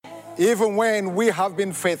even when we have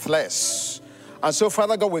been faithless. And so,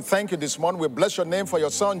 Father God, we thank you this morning. We bless your name for your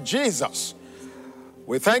Son, Jesus.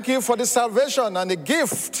 We thank you for the salvation and the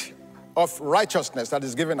gift of righteousness that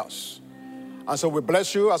is given us. And so we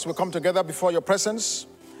bless you as we come together before your presence,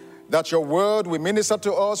 that your word will minister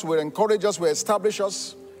to us, will encourage us, will establish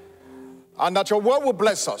us, and that your word will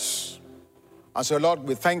bless us. And so, Lord,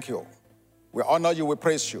 we thank you. We honor you. We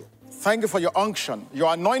praise you. Thank you for your unction,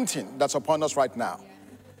 your anointing that's upon us right now.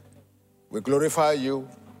 We glorify you.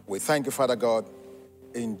 We thank you, Father God.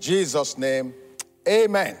 In Jesus' name,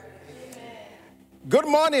 amen. Good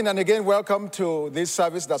morning, and again, welcome to this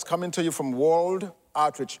service that's coming to you from World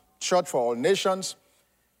Outreach Church for All Nations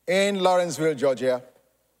in Lawrenceville, Georgia.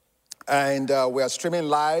 And we are streaming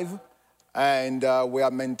live, and we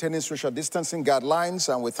are maintaining social distancing guidelines,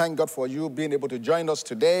 and we thank God for you being able to join us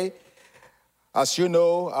today. As you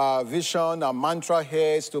know, our vision, our mantra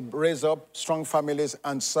here is to raise up strong families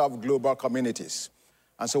and serve global communities.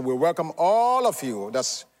 And so we welcome all of you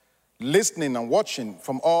that's listening and watching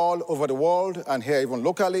from all over the world and here even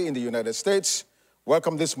locally in the United States.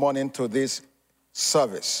 Welcome this morning to this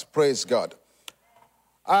service. Praise God.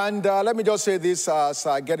 And let me just say this as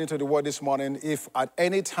I get into the word this morning. If at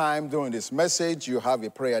any time during this message you have a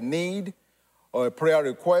prayer need or a prayer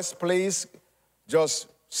request, please just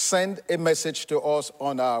send a message to us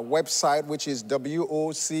on our website, which is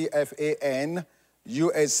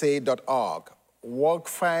WOCFANUSA.org.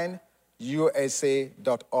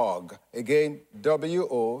 WOCFANUSA.org. Again,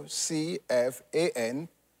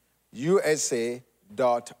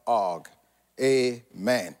 WOCFANUSA.org.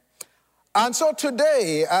 Amen. And so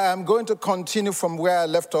today, I am going to continue from where I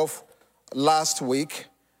left off last week.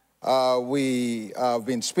 We have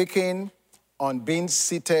been speaking on being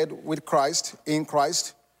seated with Christ, in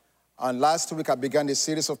Christ. And last week, I began a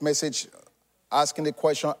series of messages asking the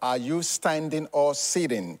question, are you standing or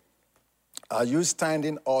sitting? Are you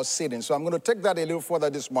standing or sitting? So I'm going to take that a little further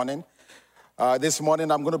this morning. This morning,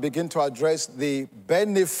 I'm going to begin to address the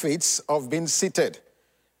benefits of being seated.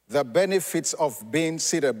 The benefits of being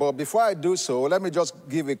seated. But before I do so, let me just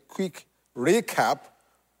give a quick recap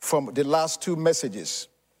from the last two messages.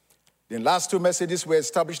 The last two messages, we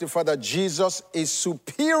established the fact that Jesus is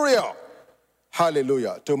superior,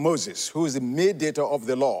 hallelujah, to Moses, who is the mediator of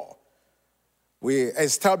the law. We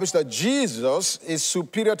established that Jesus is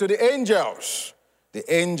superior to the angels. The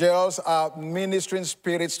angels are ministering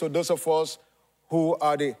spirits to those of us who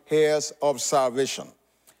are the heirs of salvation.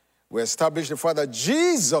 We established the fact that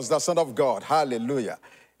Jesus, the Son of God, hallelujah,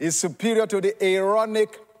 is superior to the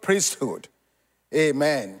Aaronic priesthood.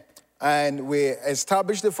 Amen. And we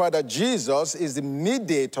established the fact that Jesus is the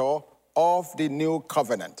mediator of the new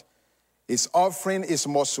covenant. His offering is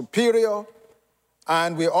more superior.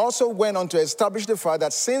 And we also went on to establish the fact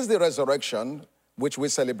that since the resurrection, which we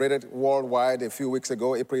celebrated worldwide a few weeks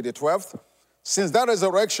ago, April the 12th, since that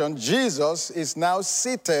resurrection, Jesus is now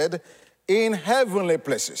seated in heavenly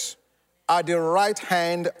places at the right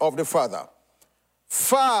hand of the Father,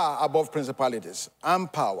 far above principalities and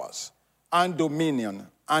powers and dominion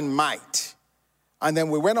and might. And then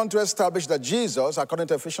we went on to establish that Jesus, according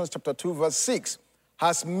to Ephesians chapter 2, verse 6,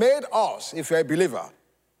 has made us, if you're a believer,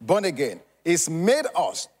 born again, is made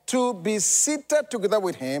us to be seated together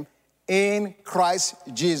with him in Christ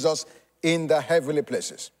Jesus in the heavenly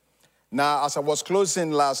places. Now, as I was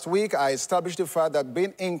closing last week, I established the fact that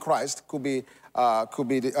being in Christ could be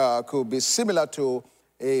similar to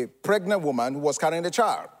a pregnant woman who was carrying a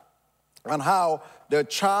child, and how the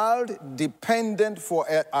child depended for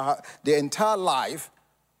the entire life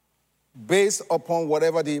based upon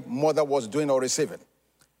whatever the mother was doing or receiving.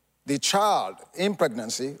 The child in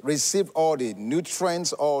pregnancy received all the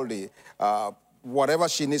nutrients, all the whatever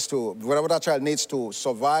that child needs to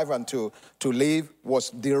survive and to live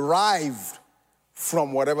was derived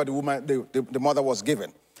from whatever the mother was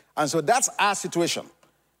given. And so that's our situation.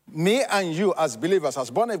 Me and you as believers,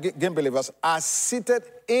 as born-again believers, are seated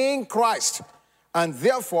in Christ. And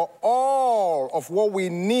therefore, all of what we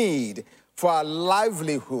need for our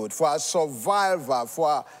livelihood, for our survival,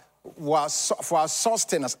 for our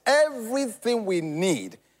sustenance, everything we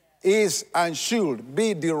need is and should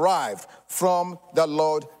be derived from the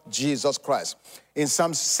Lord Jesus Christ. In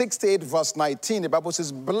Psalm 68, verse 19, the Bible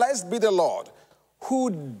says, "Blessed be the Lord,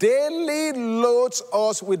 who daily loads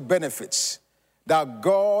us with benefits, the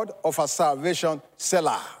God of our salvation,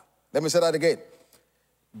 Selah." Let me say that again.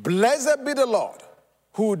 Blessed be the Lord,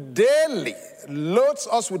 who daily loads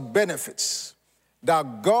us with benefits, the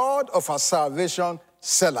God of our salvation,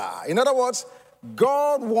 Selah. In other words,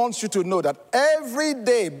 God wants you to know that every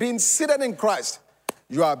day, being seated in Christ,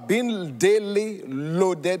 you are being daily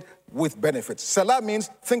loaded with benefits. Selah means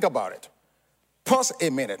think about it. Pause a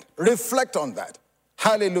minute. Reflect on that.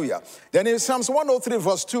 Hallelujah. Then in Psalms 103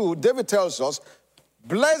 verse 2, David tells us,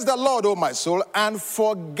 bless the Lord, O my soul, and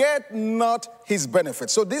forget not his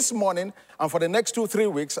benefits. So this morning, and for the next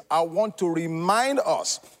 2-3 weeks, I want to remind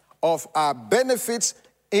us of our benefits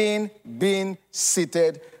in being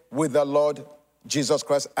seated with the Lord Jesus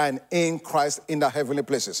Christ and in Christ in the heavenly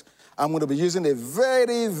places. I'm going to be using a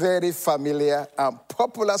very, very familiar and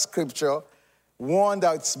popular scripture, one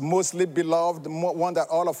that's mostly beloved, one that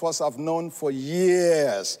all of us have known for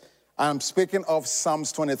years. I'm speaking of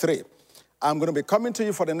Psalms 23. I'm going to be coming to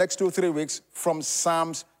you for the next 2-3 weeks from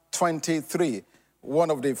Psalms 23, one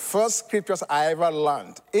of the first scriptures I ever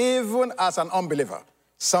learned, even as an unbeliever.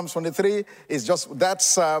 Psalms 23 is just that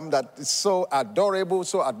psalm that is so adorable,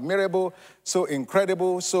 so admirable, so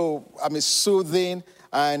incredible, so, soothing,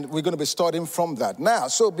 and we're going to be studying from that. Now,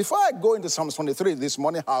 so before I go into Psalms 23 this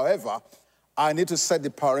morning, however, I need to set the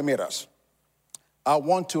parameters. I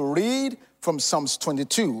want to read from Psalms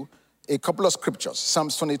 22 a couple of scriptures.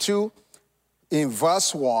 Psalms 22 in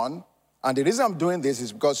verse 1, and the reason I'm doing this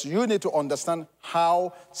is because you need to understand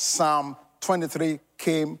how Psalm 23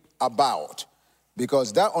 came about,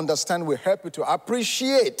 because that understanding will help you to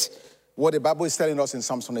appreciate what the Bible is telling us in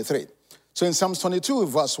Psalm 23. So in Psalm 22,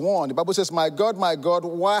 verse 1, the Bible says, my God,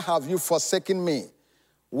 why have you forsaken me?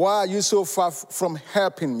 Why are you so far from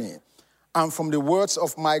helping me and from the words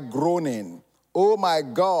of my groaning? Oh my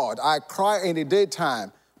God, I cry in the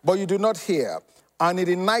daytime, but you do not hear, and in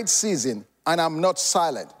the night season, and I'm not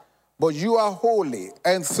silent. But you are holy,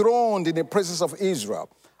 enthroned in the presence of Israel.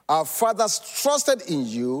 Our fathers trusted in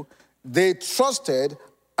you. They trusted,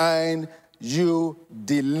 and you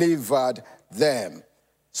delivered them.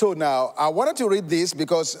 So now, I wanted to read this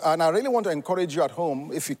because, and I really want to encourage you at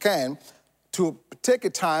home, if you can, to take a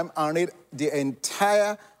time and read the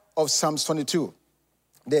entire of Psalms 22.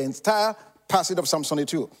 The entire passage of Psalms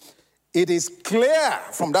 22. It is clear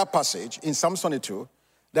from that passage in Psalms 22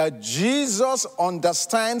 that Jesus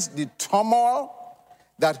understands the turmoil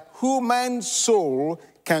that human soul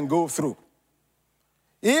can go through.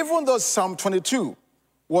 Even though Psalm 22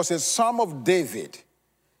 was a psalm of David,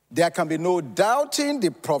 there can be no doubting the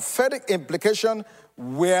prophetic implication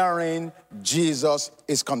wherein Jesus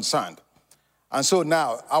is concerned. And so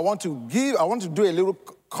now, I want to do a little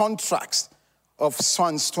contrast of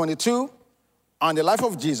Psalms 22 and the life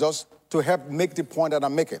of Jesus to help make the point that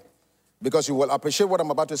I'm making, because you will appreciate what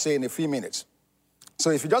I'm about to say in a few minutes.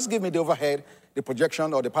 So if you just give me the overhead, the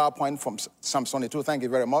projection or the PowerPoint from Psalm 22, thank you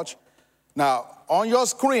very much. Now, on your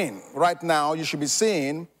screen right now, you should be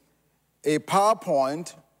seeing a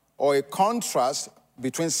PowerPoint or a contrast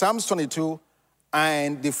between Psalms 22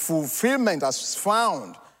 and the fulfillment as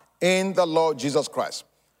found in the Lord Jesus Christ.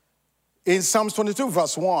 In Psalms 22,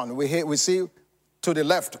 verse 1, we see to the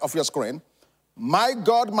left of your screen, my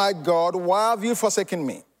God, why have you forsaken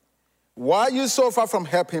me? Why are you so far from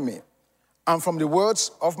helping me and from the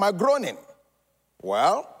words of my groaning?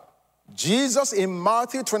 Well, Jesus in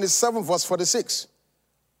Matthew 27, verse 46,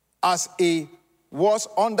 as he was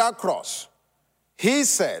on that cross, he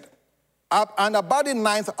said, and about the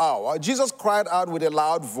 9th hour, Jesus cried out with a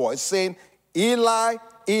loud voice, saying, Eli,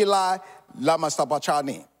 Eli, lama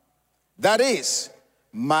sabachthani. That is,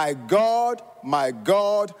 my God,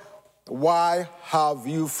 why have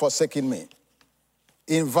you forsaken me?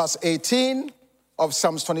 In verse 18 of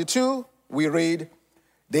Psalms 22, we read,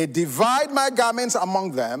 they divide my garments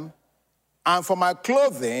among them, and for my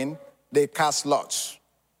clothing, they cast lots.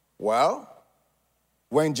 Well,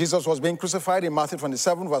 when Jesus was being crucified in Matthew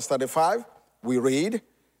 27, verse 35, we read,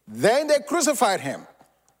 then they crucified him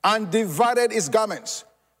and divided his garments,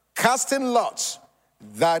 casting lots,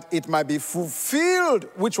 that it might be fulfilled,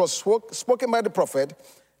 which was spoken by the prophet,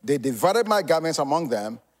 they divided my garments among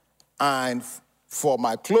them, and for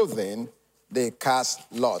my clothing, they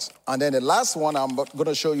cast lots. And then the last one I'm going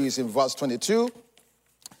to show you is in verse 22.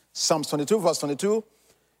 Psalms 22, verse 22.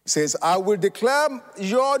 It says, I will declare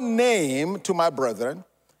your name to my brethren.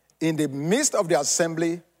 In the midst of the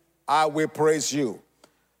assembly, I will praise you.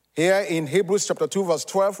 Here in Hebrews chapter 2, verse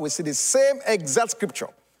 12, we see the same exact scripture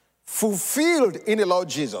fulfilled in the Lord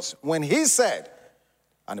Jesus when he said,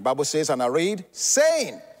 and the Bible says, and I read,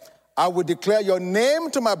 saying, I will declare your name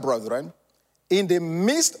to my brethren. In the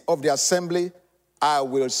midst of the assembly, I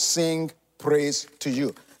will sing praise to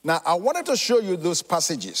you. Now, I wanted to show you those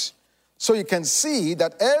passages so you can see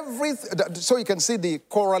that so you can see the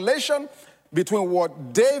correlation between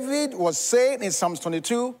what David was saying in Psalms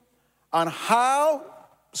 22 and how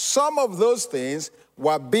some of those things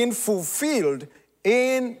were being fulfilled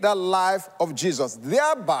in the life of Jesus,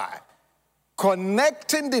 thereby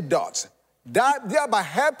connecting the dots, that thereby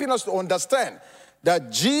helping us to understand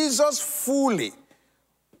that Jesus fully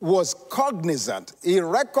was cognizant. He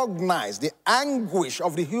recognized the anguish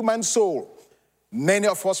of the human soul. Many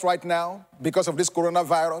of us right now, because of this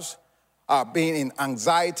coronavirus, are being in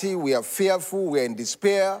anxiety. We are fearful. We are in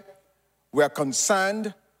despair. We are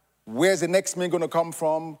concerned. Where's the next meal going to come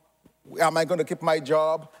from? Am I going to keep my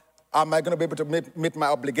job? Am I going to be able to meet my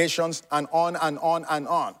obligations? And on and on and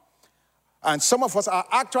on. And some of us are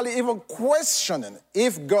actually even questioning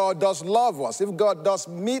if God does love us, if God does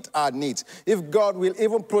meet our needs, if God will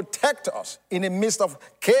even protect us in the midst of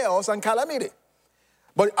chaos and calamity.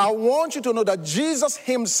 But I want you to know that Jesus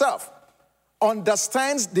himself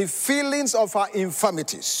understands the feelings of our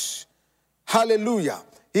infirmities. Hallelujah.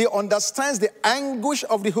 He understands the anguish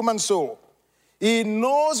of the human soul. He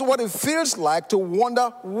knows what it feels like to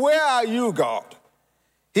wonder, where are you, God?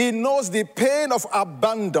 He knows the pain of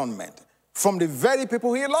abandonment from the very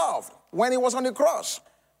people he loved when he was on the cross.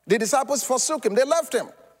 The disciples forsook him. They left him.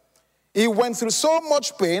 He went through so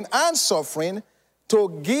much pain and suffering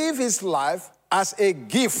to give his life as a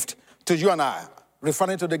gift to you and I,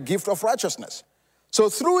 referring to the gift of righteousness. So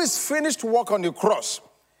through his finished work on the cross,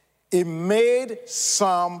 he made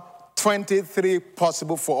Psalm 23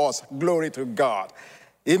 possible for us. Glory to God.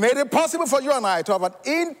 He made it possible for you and I to have an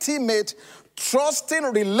intimate, trusting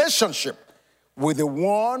relationship with the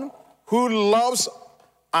one who loves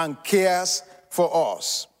and cares for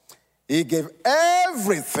us. He gave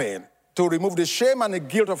everything to remove the shame and the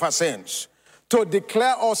guilt of our sins, to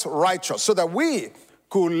declare us righteous, so that we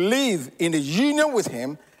could live in the union with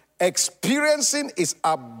him, experiencing his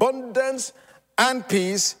abundance and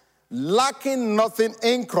peace, lacking nothing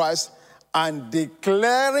in Christ, and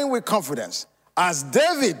declaring with confidence, as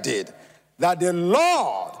David did, that the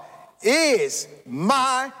Lord is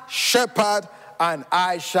my shepherd and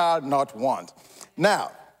I shall not want.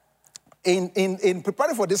 Now, in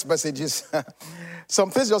preparing for these messages, some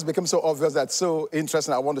things just became so obvious that's so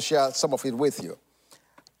interesting. I want to share some of it with you.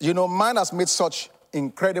 You know, man has made such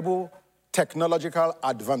incredible technological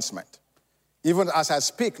advancement. Even as I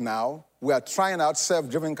speak now, we are trying out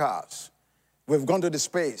self-driven cars. We've gone to the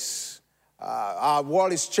space. Our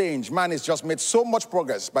world is changed. Man has just made so much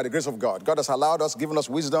progress by the grace of God. God has allowed us, given us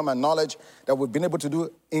wisdom and knowledge that we've been able to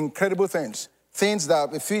do incredible things. Things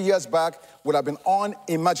that a few years back would have been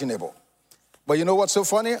unimaginable. But you know what's so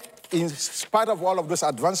funny? In spite of all of those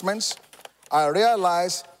advancements, I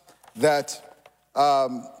realized that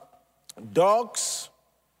dogs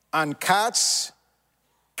and cats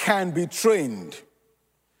can be trained,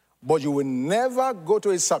 but you will never go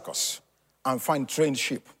to a circus and find trained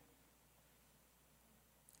sheep.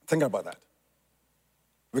 Think about that.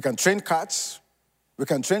 We can train cats, we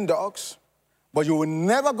can train dogs, but you will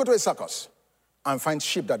never go to a circus and find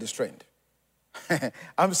sheep that is trained.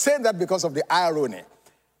 I'm saying that because of the irony.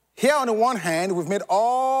 Here on the one hand, we've made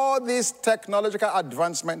all this technological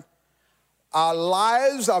advancement. Our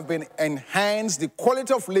lives have been enhanced. The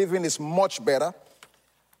quality of living is much better.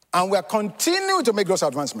 And we are continuing to make those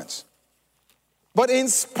advancements. But in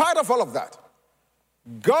spite of all of that,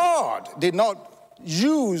 God did not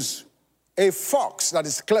use a fox that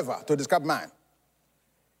is clever to describe man.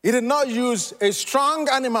 He did not use a strong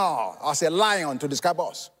animal as a lion to describe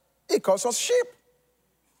us. He calls us sheep.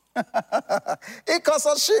 He calls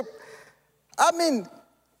us sheep. I mean,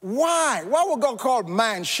 why? Why would God call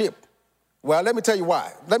man sheep? Well, let me tell you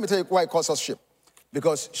why. Let me tell you why he calls us sheep.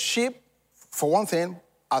 Because sheep, for one thing,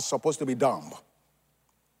 are supposed to be dumb.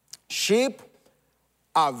 Sheep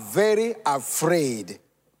are very afraid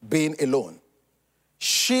being alone.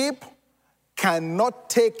 Sheep cannot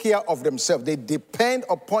take care of themselves. They depend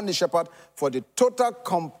upon the shepherd for the total,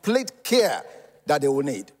 complete care that they will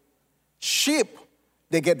need. Sheep,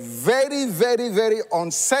 they get very, very, very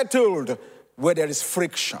unsettled where there is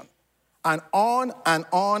friction. And on and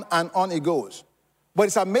on and on it goes. But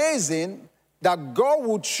it's amazing that God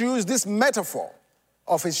would choose this metaphor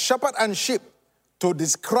of his shepherd and sheep to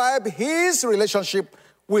describe his relationship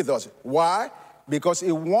with us. Why? Because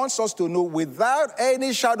he wants us to know without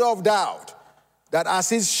any shadow of doubt that as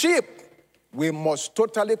his sheep, we must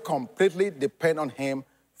totally, completely depend on him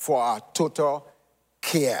for our total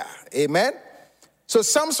care. Amen? So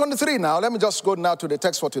Psalm 23 now, let me just go now to the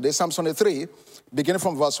text for today. Psalm 23, beginning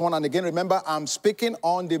from verse 1. And again, remember, I'm speaking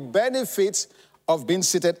on the benefits of being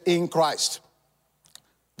seated in Christ.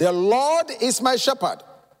 The Lord is my shepherd.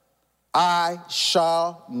 I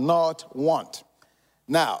shall not want.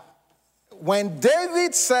 Now, when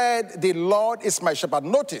David said, the Lord is my shepherd,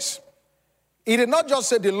 notice, he did not just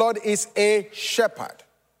say the Lord is a shepherd.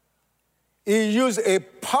 He used a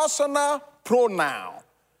personal pronoun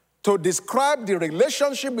to describe the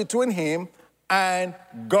relationship between him and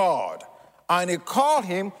God. And he called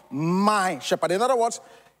him my shepherd. In other words,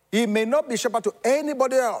 he may not be shepherd to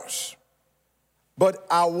anybody else, but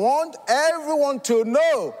I want everyone to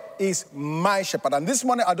know he's my shepherd. And this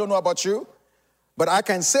morning, I don't know about you, but I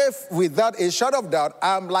can say without a shadow of doubt,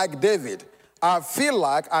 I'm like David. I feel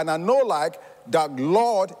like and I know like the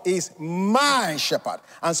Lord is my shepherd.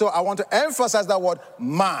 And so I want to emphasize that word,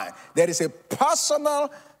 mine. There is a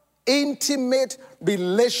personal, intimate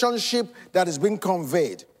relationship that is being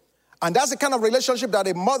conveyed. And that's the kind of relationship that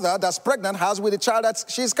a mother that's pregnant has with the child that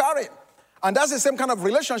she's carrying. And that's the same kind of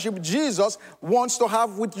relationship Jesus wants to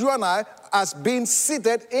have with you and I as being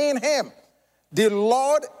seated in him. The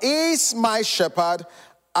Lord is my shepherd,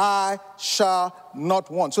 I shall not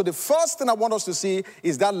want. So the first thing I want us to see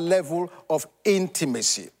is that level of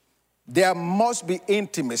intimacy. There must be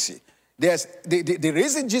intimacy. There's the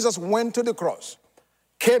reason Jesus went to the cross,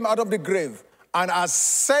 came out of the grave, and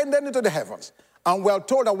ascended into the heavens. And we're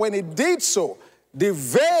told that when he did so, the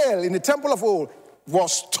veil in the temple of old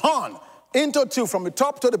was torn into two from the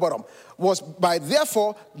top to the bottom, was by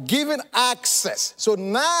therefore giving access. So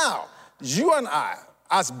now, you and I,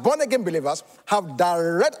 as born-again believers, have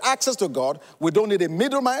direct access to God. We don't need a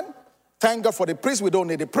middleman. Thank God for the priest. We don't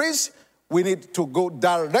need a priest. We need to go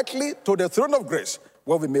directly to the throne of grace,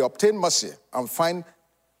 where we may obtain mercy and find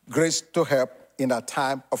grace to help in a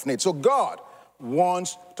time of need. So God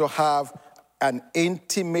wants to have an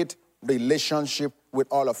intimate relationship with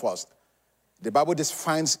all of us. The Bible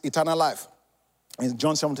defines eternal life. In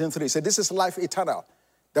John 17:3, it said, this is life eternal,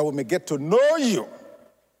 that we may get to know you,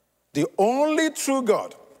 the only true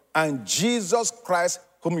God, and Jesus Christ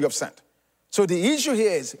whom you have sent. So the issue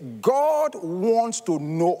here is God wants to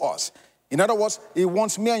know us. In other words, he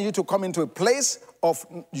wants me and you to come into a place of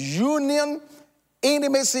union,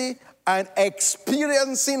 intimacy, and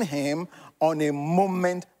experiencing him on a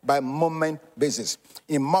moment-by-moment basis.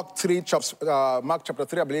 In Mark chapter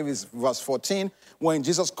 3, I believe is verse 14, when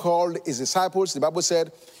Jesus called his disciples, the Bible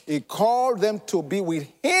said he called them to be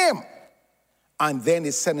with him, and then he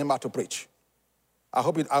sent him out to preach. I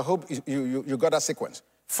hope you got that sequence.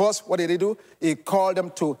 First, what did he do? He called them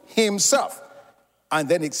to himself, and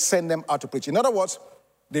then he sent them out to preach. In other words,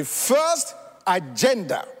 the first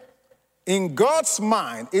agenda in God's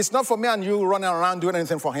mind is not for me and you running around doing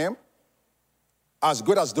anything for him, as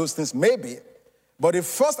good as those things may be, but the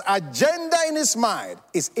first agenda in his mind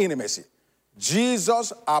is intimacy.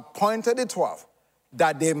 Jesus appointed the 12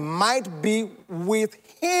 that they might be with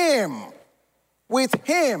him,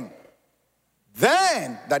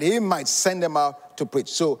 then that he might send them out to preach.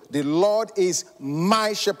 So the Lord is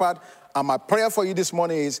my shepherd, and my prayer for you this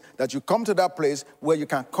morning is that you come to that place where you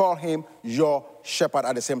can call him your shepherd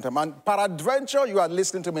at the same time. And peradventure, you are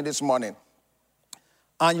listening to me this morning,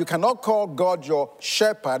 and you cannot call God your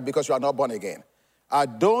shepherd because you are not born again. I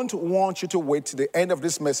don't want you to wait till the end of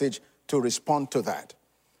this message to respond to that.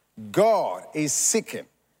 God is seeking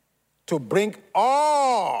to bring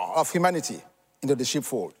all of humanity into the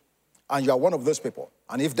sheepfold, and you are one of those people.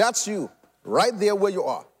 And if that's you, right there where you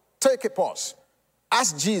are, take a pause.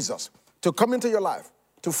 Ask Jesus to come into your life,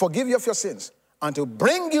 to forgive you of your sins, and to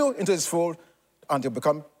bring you into his fold, and to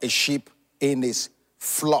become a sheep in his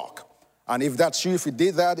flock. And if that's you, if you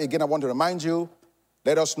did that, again, I want to remind you,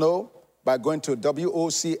 let us know by going to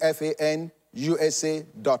WOCFANUSA.org.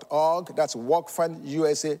 That's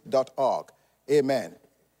WOCFANUSA.org. Amen.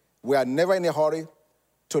 We are never in a hurry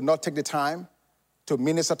to not take the time to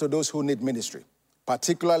minister to those who need ministry.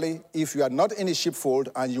 Particularly if you are not in the sheepfold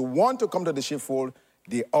and you want to come to the sheepfold,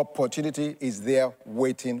 the opportunity is there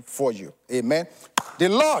waiting for you. Amen. The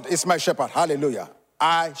Lord is my shepherd. Hallelujah.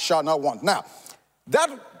 I shall not want. Now, that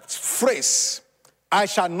phrase, I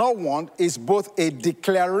shall not want, is both a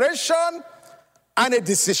declaration and a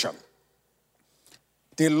decision.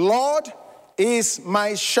 The Lord is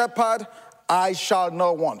my shepherd, I shall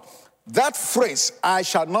not want. That phrase, I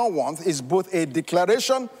shall not want, is both a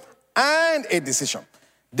declaration and a decision.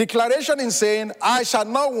 Declaration in saying, I shall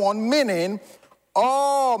not want, meaning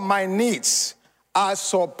all my needs are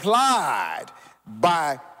supplied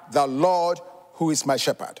by the Lord who is my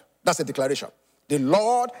shepherd. That's a declaration. The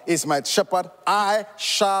Lord is my shepherd, I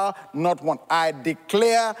shall not want. I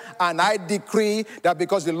declare and I decree that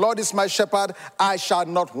because the Lord is my shepherd, I shall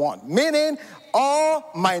not want. Meaning, all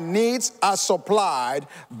my needs are supplied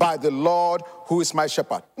by the Lord who is my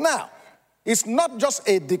shepherd. Now, it's not just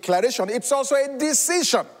a declaration, it's also a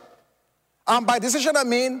decision. And by decision, I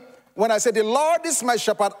mean, when I say the Lord is my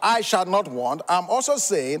shepherd, I shall not want, I'm also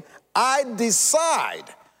saying I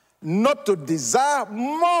decide not to desire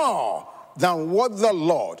more than what the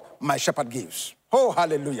Lord, my shepherd, gives. Oh,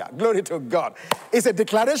 hallelujah. Glory to God. It's a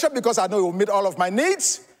declaration because I know He will meet all of my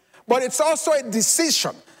needs, but it's also a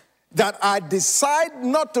decision that I decide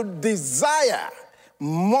not to desire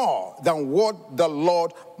more than what the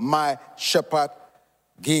Lord, my shepherd,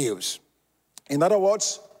 gives. In other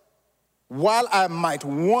words, while I might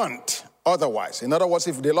want otherwise, in other words,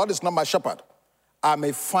 if the Lord is not my shepherd, I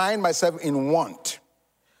may find myself in want.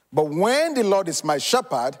 But when the Lord is my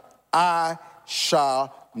shepherd, I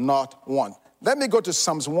shall not want. Let me go to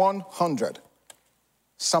Psalms 100.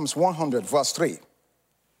 Psalms 100, verse 3.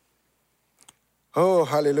 Oh,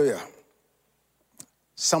 hallelujah.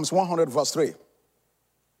 Psalms 100, verse 3. It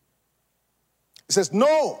says,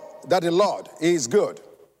 know that the Lord is good.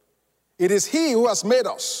 It is He who has made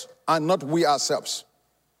us, and not we ourselves.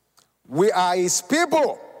 We are His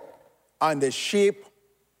people, and the sheep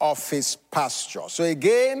of His pasture. So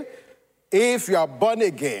again, if you are born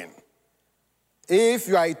again, if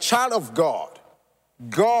you are a child of God,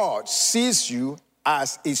 God sees you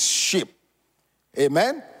as His sheep.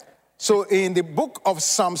 Amen? So in the book of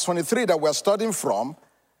Psalms 23 that we're studying from,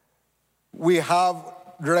 we have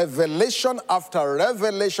revelation after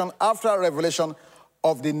revelation after revelation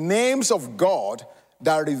of the names of God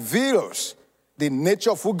that reveals the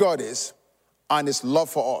nature of who God is and His love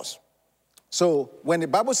for us. So when the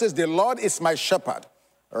Bible says the Lord is my shepherd,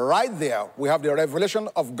 right there we have the revelation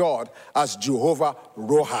of God as Jehovah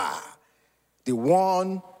Roha, the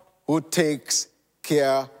one who takes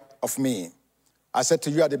care of me. I said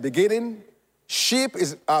to you at the beginning, sheep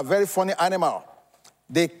is a very funny animal.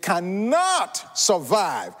 They cannot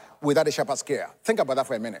survive without a shepherd's care. Think about that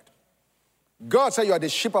for a minute. God said you are the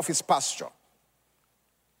sheep of His pasture.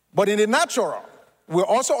 But in the natural, we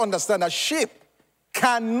also understand that sheep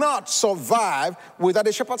cannot survive without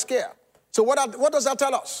a shepherd's care. So what does that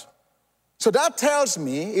tell us? So that tells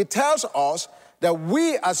me, it tells us that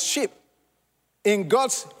we as sheep in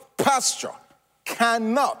God's pasture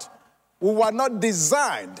we were not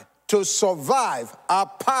designed to survive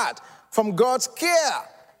apart from God's care.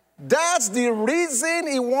 That's the reason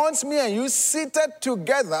He wants me and you seated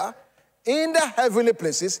together in the heavenly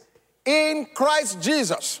places in Christ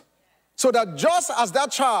Jesus. So that just as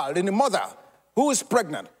that child in the mother who is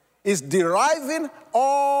pregnant is deriving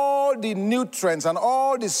all the nutrients and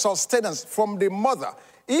all the sustenance from the mother,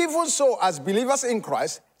 even so as believers in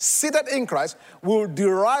Christ, seated in Christ, will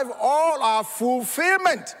derive all our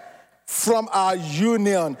fulfillment from our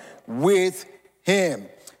union with Him.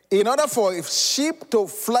 In order for sheep to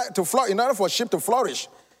flourish,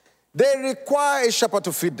 they require a shepherd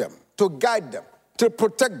to feed them, to guide them, to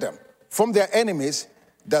protect them from their enemies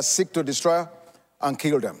that seek to destroy and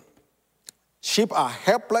kill them. Sheep are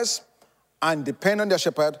helpless and depend on their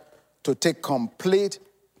shepherd to take complete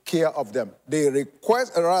care of them. They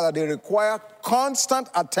require constant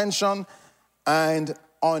attention and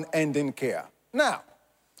unending care. Now,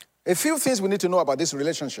 a few things we need to know about this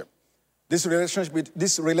relationship. This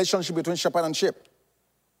relationship between shepherd and sheep.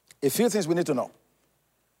 A few things we need to know.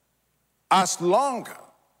 As long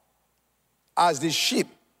as the sheep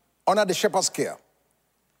under the shepherd's care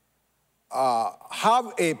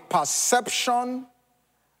have a perception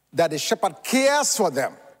that the shepherd cares for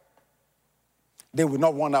them, they will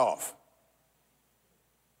not wander off.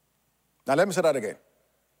 Now let me say that again.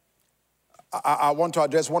 I want to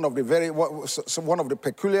address one of the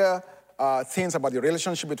peculiar things about the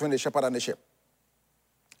relationship between the shepherd and the sheep.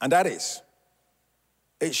 And that is,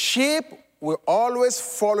 a sheep will always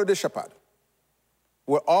follow the shepherd,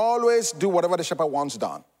 will always do whatever the shepherd wants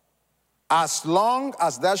done, as long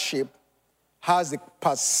as that sheep has the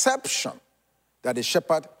perception that the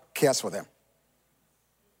shepherd cares for them.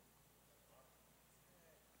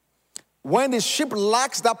 When the sheep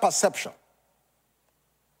lacks that perception,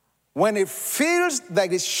 when it feels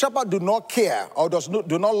that the shepherd do not care or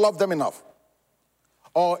do not love them enough,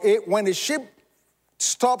 or when the sheep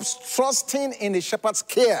stops trusting in the shepherd's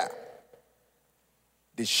care,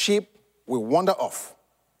 the sheep will wander off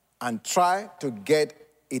and try to get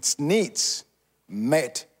its needs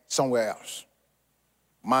met somewhere else.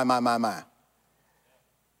 My.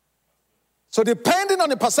 So depending on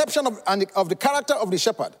the perception of the character of the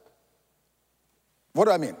shepherd, what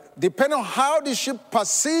do I mean? Depending on how the sheep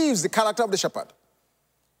perceives the character of the shepherd,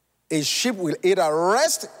 a sheep will either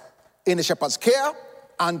rest in the shepherd's care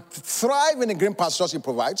and thrive in the green pastures he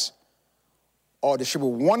provides, or the sheep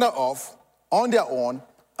will wander off on their own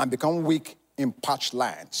and become weak in parched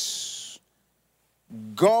lands.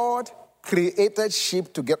 God created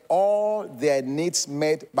sheep to get all their needs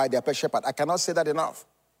met by their shepherd. I cannot say that enough.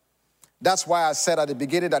 That's why I said at the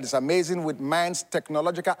beginning that it's amazing with man's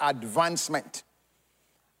technological advancement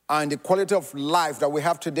and the quality of life that we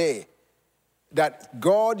have today. that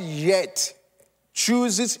God yet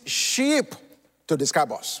chooses sheep to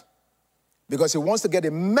describe us. Because he wants to get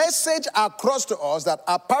a message across to us that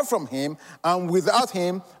apart from him and without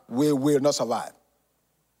him, we will not survive.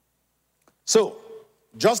 So,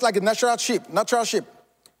 just like a natural sheep,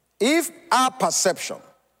 if our perception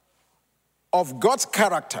of God's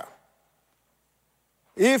character,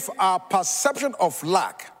 if our perception of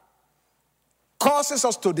lack causes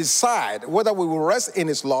us to decide whether we will rest in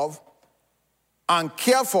his love and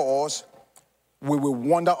care for us, we will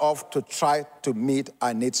wander off to try to meet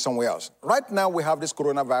our needs somewhere else. Right now, we have this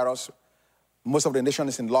coronavirus. Most of the nation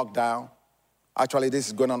is in lockdown. Actually, this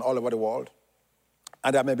is going on all over the world.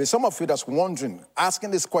 And there may be some of you that's wondering, asking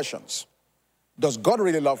these questions. Does God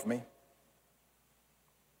really love me?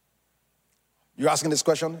 You're asking this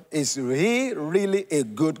question, is he really a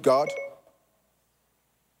good God?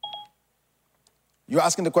 You're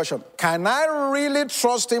asking the question, can I really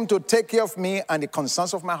trust him to take care of me and the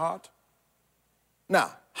concerns of my heart?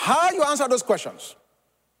 Now, how you answer those questions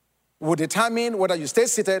will determine whether you stay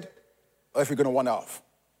seated or if you're going to wander off.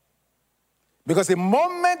 Because the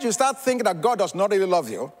moment you start thinking that God does not really love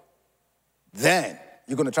you, then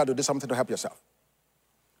you're going to try to do something to help yourself.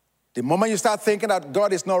 The moment you start thinking that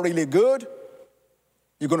God is not really good,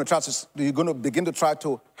 you're going to begin to try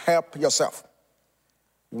to help yourself.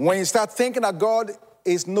 When you start thinking that God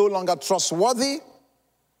is no longer trustworthy,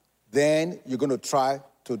 then you're going to try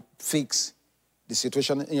to fix the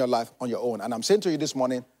situation in your life on your own. And I'm saying to you this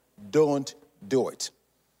morning, don't do it.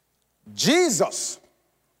 Jesus,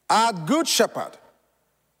 our good shepherd,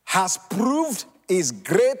 has proved his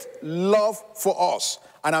great love for us.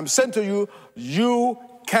 And I'm saying to you, you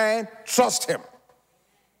can trust him.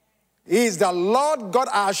 He is the Lord God,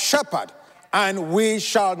 our shepherd, and we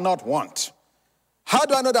shall not want. How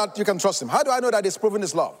do I know that you can trust him? How do I know that he's proven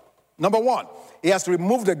his love? Number one, he has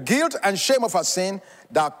removed the guilt and shame of our sin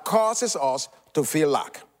that causes us to feel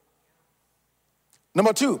lack.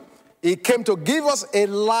 Number two, he came to give us a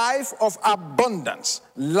life of abundance,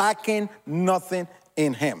 lacking nothing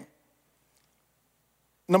in him.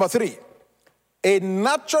 Number three, a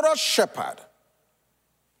natural shepherd,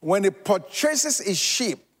 when he purchases his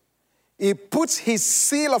sheep, he puts his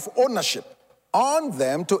seal of ownership on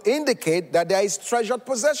them to indicate that there is treasured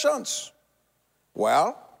possessions.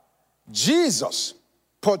 Well, Jesus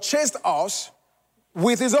purchased us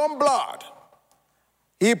with his own blood.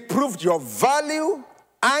 He proved your value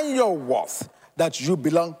and your worth, that you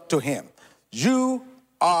belong to him. You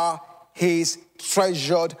are his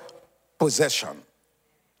treasured possession.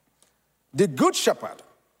 The good shepherd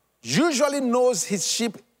usually knows his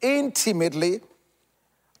sheep intimately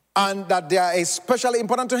and that they are especially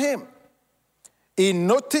important to him. He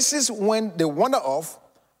notices when they wander off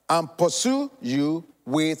and pursue you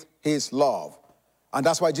with his love. And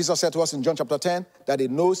that's why Jesus said to us in John chapter 10 that he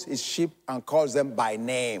knows his sheep and calls them by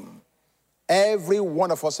name. Every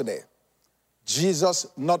one of us today, Jesus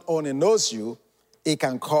not only knows you, he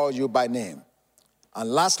can call you by name. And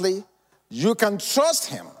lastly, you can trust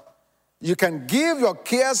him. You can give your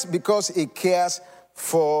cares because he cares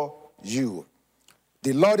for you.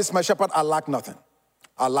 The Lord is my shepherd, I lack nothing.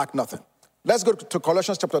 I lack nothing. Let's go to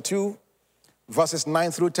Colossians chapter 2, verses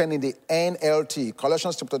 9 through 10 in the NLT.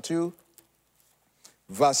 Colossians chapter 2,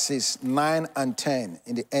 verses 9 and 10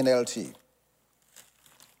 in the NLT.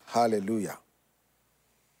 Hallelujah.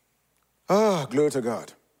 Oh, glory to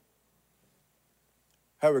God.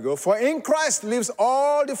 Here we go. For in Christ lives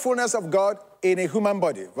all the fullness of God in a human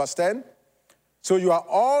body. Verse 10. So you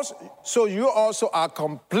also are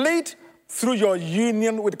complete through your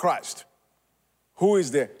union with Christ, who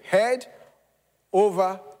is the head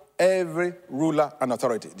over every ruler and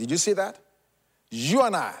authority. Did you see that? You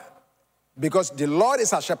and I, because the Lord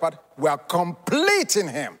is our shepherd, we are complete in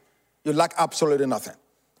him. You lack absolutely nothing.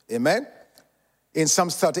 Amen? In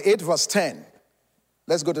Psalms 38, verse 10.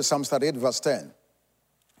 Let's go to Psalms 38, verse 10.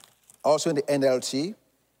 Also in the NLT.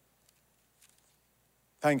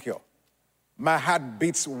 Thank you. My heart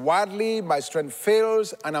beats wildly, my strength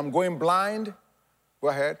fails, and I'm going blind. Go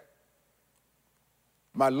ahead.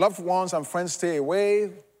 My loved ones and friends stay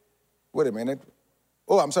away. Wait a minute.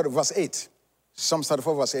 Oh, I'm sorry, verse 8. Psalm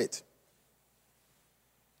 34, verse 8.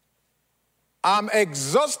 I'm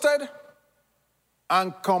exhausted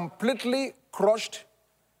and completely crushed.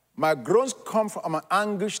 My groans come from an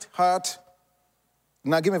anguished heart.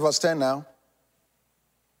 Now give me verse 10 now.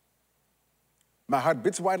 My heart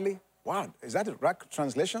beats wildly. Wow, is that the right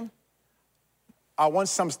translation? I want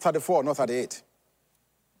Psalms 34, not 38.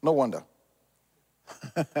 No wonder.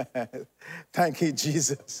 Thank you,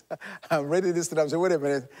 Jesus. I'm reading this and I'm saying, wait a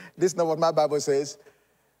minute. This is not what my Bible says.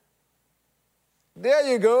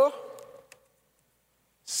 There you go.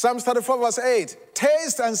 Psalms 34 verse 8.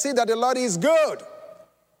 Taste and see that the Lord is good.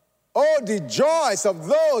 Oh, the joys of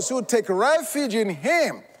those who take refuge in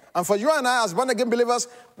him. And for you and I, as born-again believers,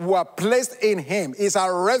 we are placed in him. He's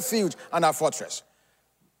our refuge and our fortress.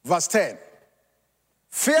 Verse 10.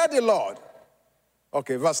 Fear the Lord.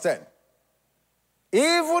 Okay, verse 10.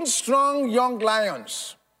 Even strong young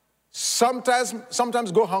lions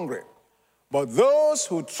sometimes go hungry. But those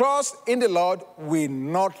who trust in the Lord will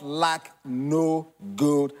not lack no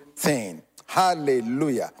good thing.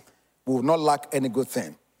 Hallelujah. We will not lack any good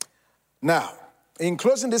thing. Now, in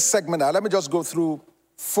closing this segment, let me just go through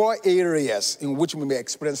 4 areas in which we may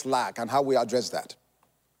experience lack and how we address that.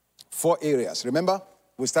 4 areas. Remember,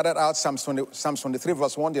 we started out Psalms 23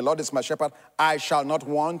 verse 1, the Lord is my shepherd, I shall not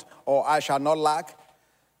want or I shall not lack.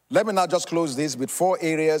 Let me now just close this with 4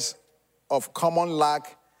 areas of common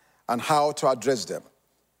lack and how to address them.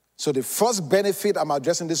 So the first benefit I'm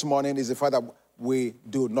addressing this morning is the fact that we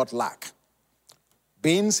do not lack.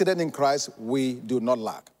 Being seated in Christ, we do not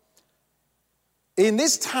lack. In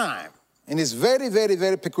this time, in this very, very,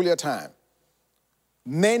 very peculiar time,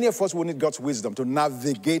 many of us will need God's wisdom to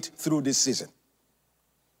navigate through this season.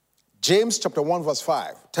 James chapter 1 verse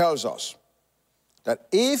 5 tells us that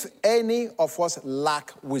if any of us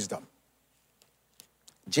lack wisdom,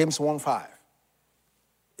 James 1:5,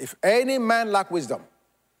 if any man lack wisdom,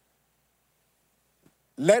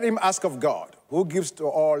 let him ask of God, who gives to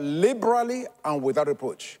all liberally and without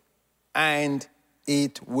reproach, and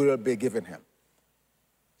it will be given him.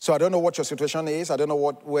 So I don't know what your situation is. I don't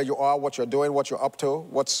know where you are, what you're doing, what you're up to,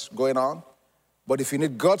 what's going on. But if you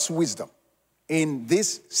need God's wisdom in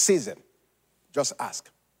this season, just ask.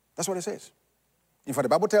 That's what it says. In fact, the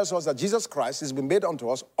Bible tells us that Jesus Christ has been made unto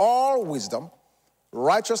us all wisdom,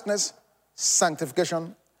 righteousness,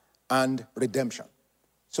 sanctification, and redemption.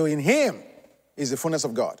 So in him is the fullness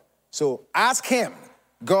of God. So ask him,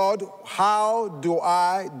 God, how do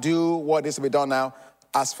I do what is to be done now?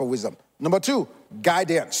 Ask for wisdom. Number 2,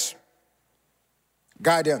 guidance.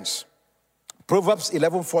 Guidance. Proverbs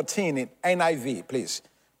 11:14 in NIV, please.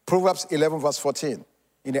 Proverbs 11 verse 14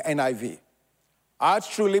 in the NIV. I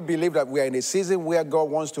truly believe that we are in a season where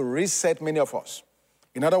God wants to reset many of us.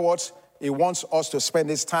 In other words, he wants us to spend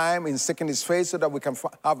this time in seeking his face so that we can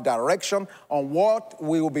have direction on what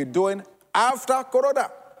we will be doing after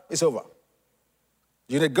Corona is over.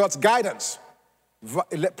 You need God's guidance.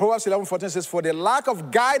 Proverbs 11:14 says, for the lack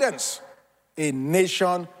of guidance, a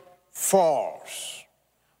nation falls.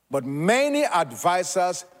 But many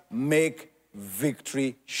advisors make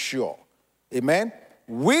victory sure. Amen?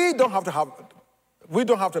 We don't have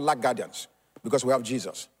to lack guidance because we have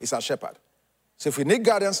Jesus. He's our shepherd. So if we need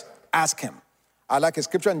guidance, ask him. I like a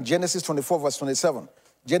scripture in Genesis 24 verse 27.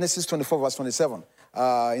 Genesis 24 verse 27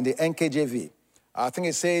 in the NKJV. I think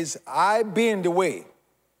it says, I being the way,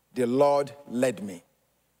 the Lord led me.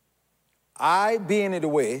 I being in the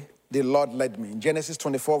way, the Lord led me. In Genesis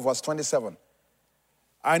 24 verse 27.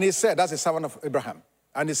 And he said, that's the servant of Abraham.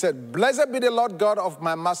 And he said, blessed be the Lord God of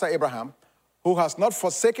my master Abraham, who has not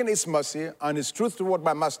forsaken his mercy and his truth toward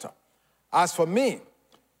my master. As for me,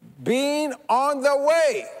 being on the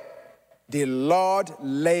way, the Lord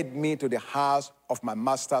led me to the house of my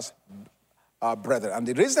master's brethren. And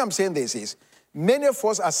the reason I'm saying this is, many of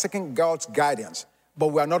us are seeking God's guidance, but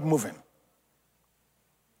we are not moving.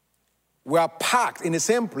 We are parked in the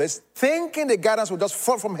same place, thinking the guidance will just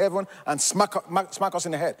fall from heaven and smack us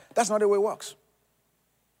in the head. That's not the way it works.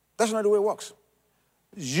 That's not the way it works.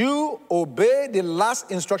 You obey the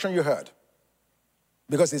last instruction you heard,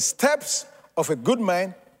 because the steps of a good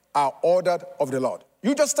man are ordered of the Lord.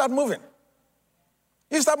 You just start moving.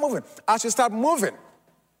 You start moving. As you start moving,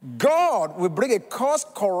 God will bring a course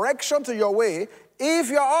correction to your way if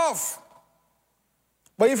you're off.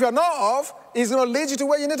 But if you're not off, he's going to lead you to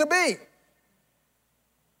where you need to be.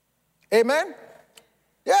 Amen?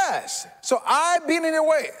 Yes. So I've been in the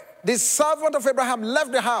way. The servant of Abraham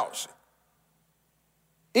left the house.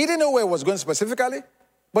 He didn't know where he was going specifically,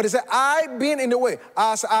 but he said, I've been in the way.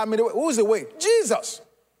 As I'm in the way. Who's the way? Jesus.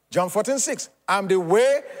 John 14:6. I'm the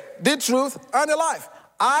way, the truth, and the life.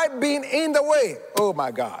 I've been in the way. Oh,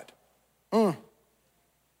 my God.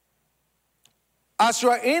 As you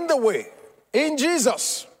are in the way, in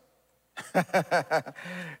Jesus,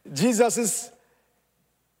 Jesus'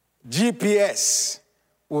 GPS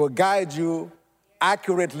will guide you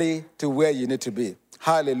accurately to where you need to be.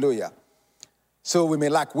 Hallelujah. So we may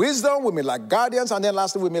lack wisdom, we may lack guidance, and then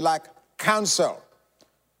lastly, we may lack counsel.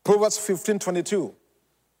 Proverbs 15:22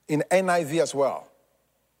 in NIV as well.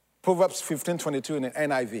 Proverbs 15:22 in the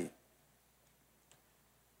NIV.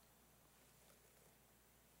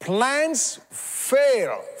 Plans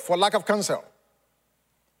fail for lack of counsel,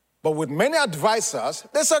 But with many advisors,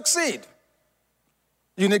 they succeed.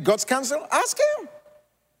 You need God's counsel? Ask him.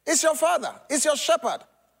 It's your father. It's your shepherd.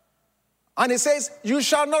 And he says, you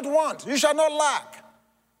shall not want. You shall not lack.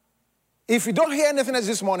 If you don't hear anything else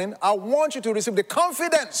this morning, I want you to receive the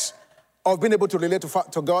confidence of being able to relate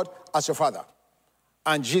to God as your father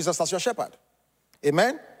and Jesus as your shepherd.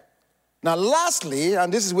 Amen? Now, lastly,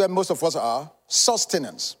 and this is where most of us are,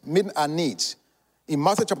 sustenance, meeting our needs. In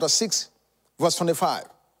Matthew chapter 6, verse 25.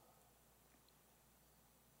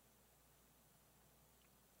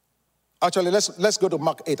 Actually, let's go to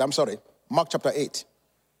Mark 8. I'm sorry. Mark chapter 8.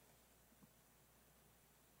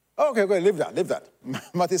 Okay, leave that.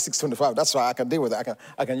 Matthew 6:25. That's why I can deal with that.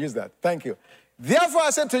 I can use that. Thank you. Therefore,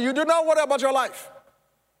 I said to you, do not worry about your life,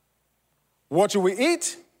 what you will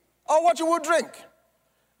eat or what you will drink,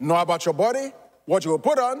 nor about your body, what you will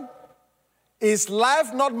put on. Is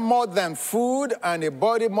life not more than food and a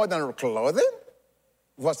body more than clothing?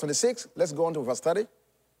 Verse 26. Let's go on to verse 30.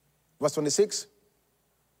 Verse 26.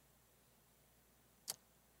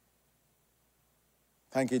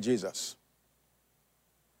 Thank you, Jesus.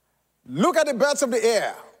 Look at the birds of the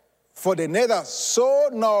air, for they neither sow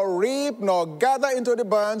nor reap nor gather into the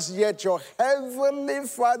barns, yet your heavenly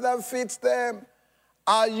Father feeds them.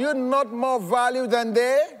 Are you not more valuable than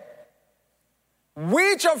they?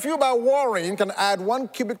 Which of you by worrying can add 1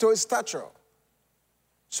 cubit to his stature?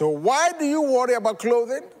 So why do you worry about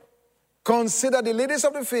clothing? Consider the lilies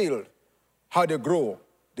of the field, how they grow.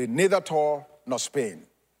 They neither toil nor spin.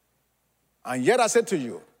 And yet I said to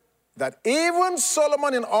you that even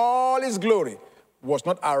Solomon in all his glory was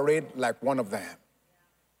not arrayed like one of them.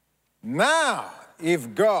 Now,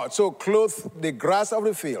 if God so clothed the grass of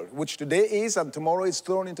the field, which today is and tomorrow is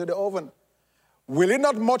thrown into the oven, will he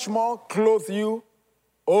not much more clothe you,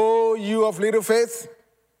 O you of little faith?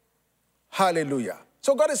 Hallelujah.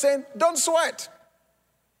 So God is saying, don't sweat.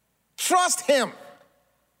 Trust him.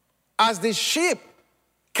 As the sheep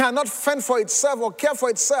cannot fend for itself or care for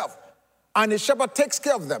itself, and the shepherd takes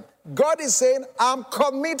care of them, God is saying, I'm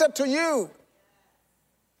committed to you.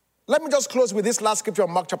 Let me just close with this last scripture,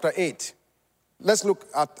 Mark chapter 8. Let's look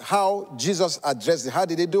at how Jesus addressed it. How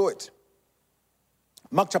did he do it?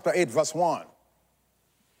 Mark chapter 8, verse 1.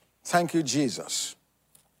 Thank you, Jesus.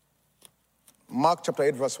 Mark chapter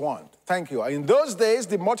 8, verse 1. Thank you. In those days,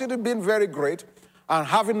 the multitude being very great, and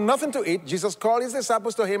having nothing to eat, Jesus called his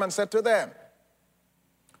disciples to him and said to them,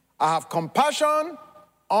 I have compassion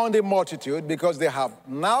on the multitude, because they have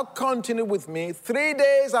now continued with me 3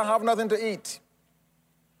 days and have nothing to eat.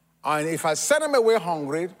 And if I send them away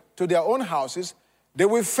hungry to their own houses, they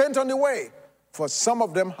will faint on the way, for some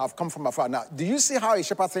of them have come from afar. Now, do you see how a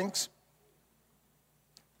shepherd thinks?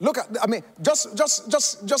 Look at,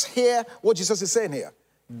 just hear what Jesus is saying here.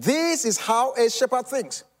 This is how a shepherd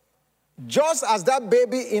thinks. Just as that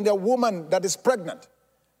baby in the woman that is pregnant,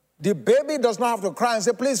 the baby does not have to cry and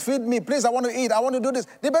say, please feed me, please, I want to eat, I want to do this.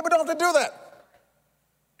 The baby don't have to do that.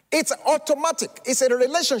 It's automatic. It's a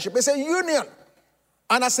relationship. It's a union.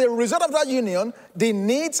 And as a result of that union, the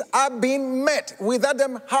needs are being met without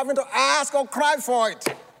them having to ask or cry for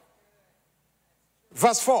it.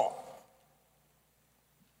 Verse 4.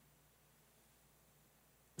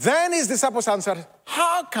 Then his disciples answered,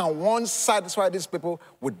 how can one satisfy these people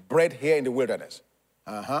with bread here in the wilderness?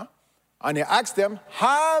 And he asked them,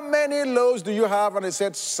 how many loaves do you have? And they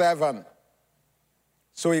said, 7.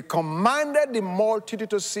 So he commanded the multitude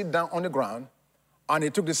to sit down on the ground. And he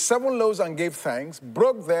took the 7 loaves and gave thanks,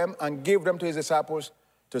 broke them and gave them to his disciples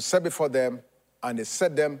to set before them. And he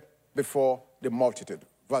set them before the multitude.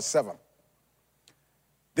 Verse 7.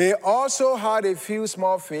 They also had a few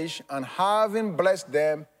small fish, and having blessed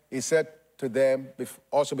them, he said to them,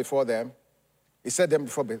 also before them, he said them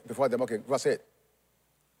before them. Okay, verse 8.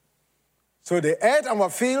 So they ate and were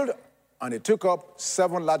filled, and they took up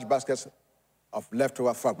 7 large baskets of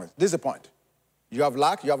leftover fragments. This is the point. You have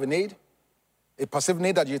lack, you have a need, a perceived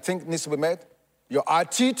need that you think needs to be met. Your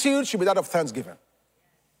attitude should be that of thanksgiving.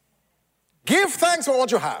 Give thanks for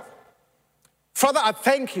what you have. Father, I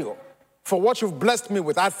thank you for what you've blessed me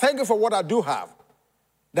with. I thank you for what I do have.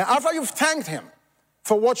 Then after you've thanked him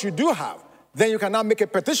for what you do have, then you can now make a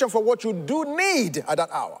petition for what you do need at that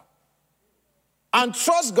hour. And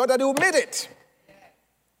trust God that he will meet it.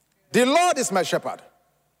 The Lord is my shepherd.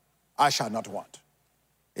 I shall not want.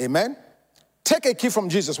 Amen? Take a key from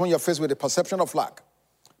Jesus when you're faced with a perception of lack.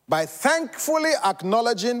 By thankfully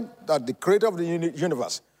acknowledging that the creator of the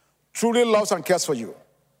universe truly loves and cares for you.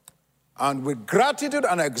 And with gratitude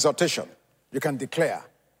and exhortation, you can declare,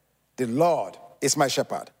 the Lord is my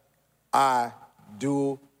shepherd. I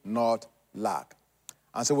do not lack.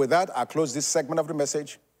 And so with that, I close this segment of the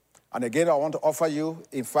message. And again, I want to offer you,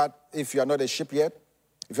 in fact, if you are not a sheep yet,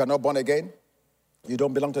 if you are not born again, you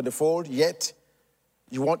don't belong to the fold yet,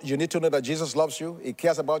 you need to know that Jesus loves you. He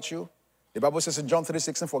cares about you. The Bible says in John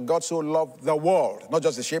 3:16, for God so loved the world, not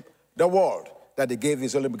just the sheep, the world, that he gave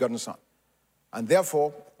his only begotten son. And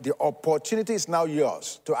therefore, the opportunity is now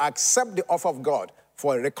yours to accept the offer of God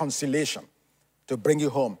for a reconciliation, to bring you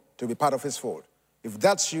home, to be part of his fold. If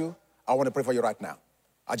that's you, I want to pray for you right now.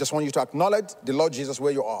 I just want you to acknowledge the Lord Jesus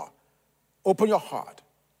where you are. Open your heart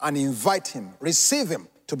and invite him, receive him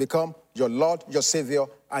to become your Lord, your Savior,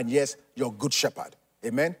 and yes, your good shepherd.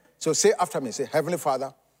 Amen? So say after me, say, Heavenly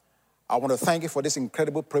Father, I want to thank you for this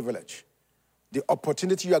incredible privilege, the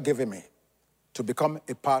opportunity you are giving me to become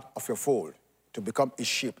a part of your fold, to become a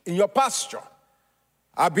sheep in your pasture.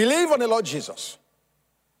 I believe on the Lord Jesus,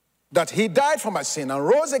 that he died for my sin and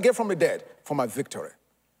rose again from the dead for my victory.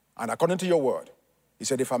 And according to your word, he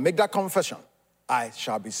said, if I make that confession, I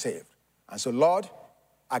shall be saved. And so, Lord,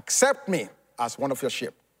 accept me as one of your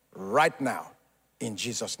sheep right now in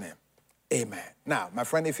Jesus' name. Amen. Now, my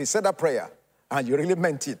friend, if you said that prayer and you really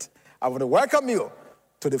meant it, I want to welcome you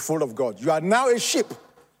to the fold of God. You are now a sheep,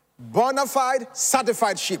 bona fide,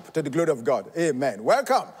 certified sheep to the glory of God. Amen.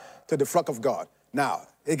 Welcome to the flock of God. Now,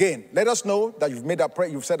 again, let us know that you've made that prayer,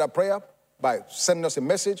 you've said that prayer by sending us a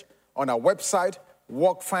message on our website,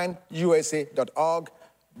 WOCFANUSA.org,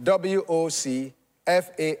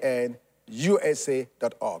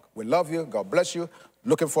 WOCFANUSA.org. We love you. God bless you.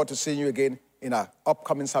 Looking forward to seeing you again in our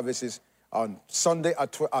upcoming services on Sunday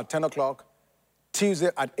at 10 o'clock, Tuesday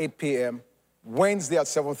at 8 p.m., Wednesday at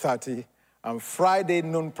 7:30, and Friday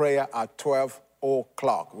noon prayer at 12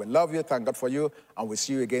 o'clock. We love you. Thank God for you. And we'll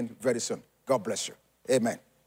see you again very soon. God bless you. Amen.